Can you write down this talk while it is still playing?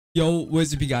Yo,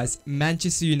 what's up you guys?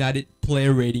 Manchester United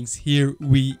player ratings, here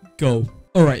we go.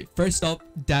 Alright, first up,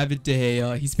 David De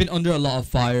Gea. He's been under a lot of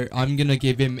fire. I'm gonna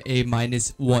give him a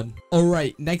 -1.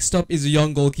 Alright, next up is a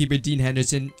young goalkeeper, Dean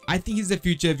Henderson. I think he's the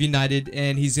future of United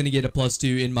and he's gonna get a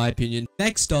 +2 in my opinion.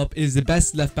 Next up is the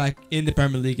best left back in the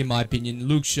Premier League in my opinion,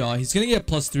 Luke Shaw. He's gonna get a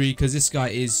 +3 because this guy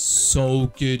is so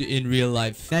good in real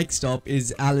life. Next up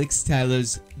is Alex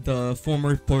Telles, the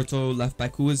former Porto left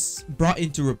back who was brought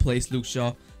in to replace Luke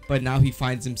Shaw, but now he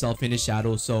finds himself in his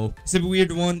shadow, so it's a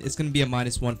weird one. It's gonna be a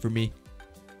 -1 for me.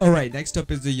 Alright, next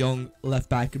up is the young left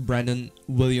back Brandon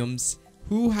Williams,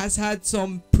 who has had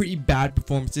some pretty bad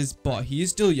performances, but he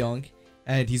is still young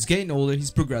and he's getting older,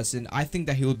 he's progressing. I think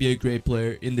that he will be a great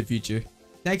player in the future.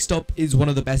 Next up is one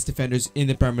of the best defenders in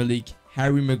the Premier League,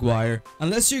 Harry Maguire.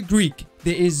 Unless you're Greek,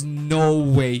 there is no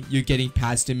way you're getting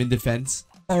past him in defense.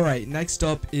 Alright, next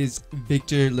up is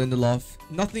Victor Lindelof.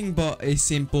 Nothing but a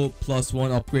simple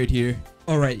 +1 upgrade here.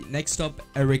 Alright, next up,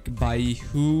 Eric Bailly,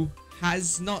 who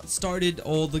has not started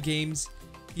all the games.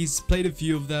 He's played a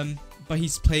few of them, but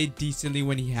he's played decently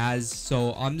when he has,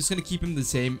 so I'm just gonna keep him the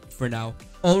same for now.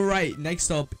 Alright, next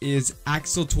up is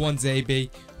Axel Tuanzebe,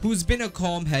 who's been a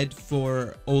calm head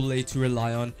for Ole to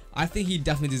rely on. I think he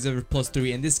definitely deserves a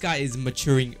 +3, and this guy is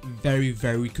maturing very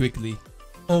quickly.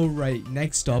 Alright,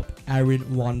 next up,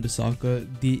 Aaron Wan-Bissaka,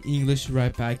 the English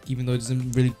right back, even though he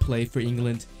doesn't really play for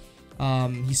England.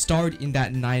 He starred in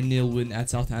that 9-0 win at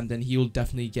Southampton. He will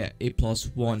definitely get a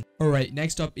 +1. Alright,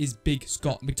 next up is Big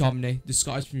Scott McTominay, the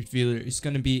Scottish midfielder. It's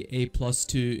going to be a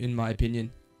 +2 in my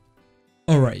opinion.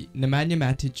 Alright, Nemanja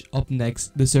Matic up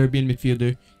next, the Serbian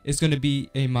midfielder. It's going to be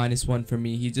a -1 for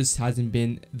me. He just hasn't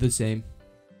been the same.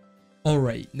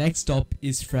 Alright, next up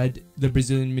is Fred, the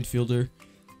Brazilian midfielder.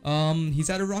 He's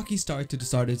had a rocky start to the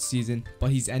start of the season,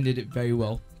 but he's ended it very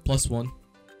well. +1.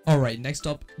 Alright, next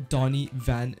up, Donny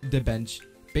van de Bench.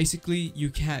 Basically, you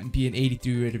can't be an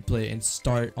 83 rated player and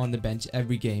start on the bench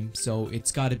every game, so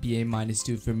it's gotta be a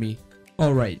 -2 for me.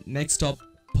 Alright, next up,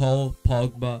 Paul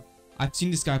Pogba. I've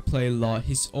seen this guy play a lot.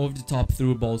 His over the top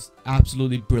through balls,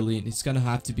 absolutely brilliant. It's gonna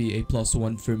have to be a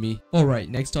 +1 for me. Alright,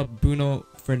 next up, Bruno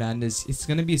Fernandes. It's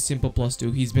gonna be a simple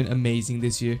 +2. He's been amazing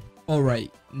this year.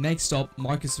 Alright, next up,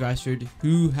 Marcus Rashford,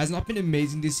 who has not been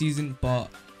amazing this season, but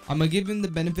I'm gonna give him the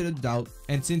benefit of the doubt,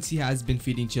 and since he has been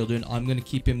feeding children, I'm gonna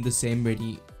keep him the same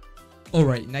rating.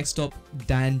 Alright, next up,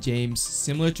 Dan James.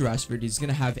 Similar to Rashford, he's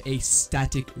gonna have a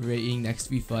static rating next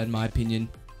FIFA in my opinion.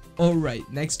 Alright,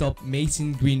 next up,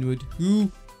 Mason Greenwood, who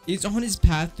is on his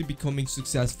path to becoming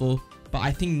successful, but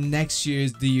I think next year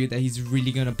is the year that he's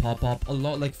really gonna pop up, a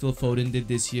lot like Phil Foden did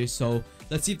this year, so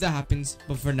let's see if that happens,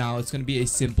 but for now, it's gonna be a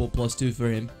simple +2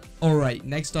 for him. Alright,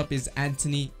 next up is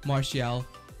Anthony Martial.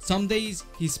 Some days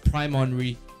he's prime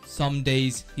Henry, some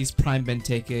days he's prime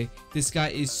Benteke. This guy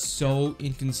is so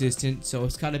inconsistent, so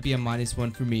it's gotta be a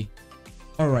 -1 for me.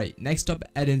 Alright, next up,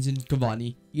 Edinson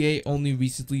Cavani. EA only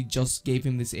recently just gave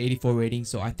him this 84 rating,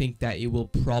 so I think that it will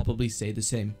probably stay the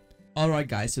same. Alright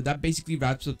guys, so that basically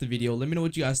wraps up the video. Let me know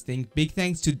what you guys think. Big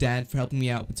thanks to Dan for helping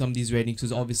me out with some of these ratings,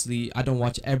 because obviously I don't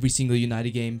watch every single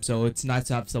United game, so it's nice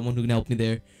to have someone who can help me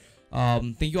there.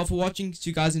 Thank you all for watching. See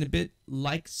you guys in a bit.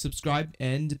 Like, subscribe,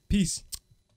 and peace.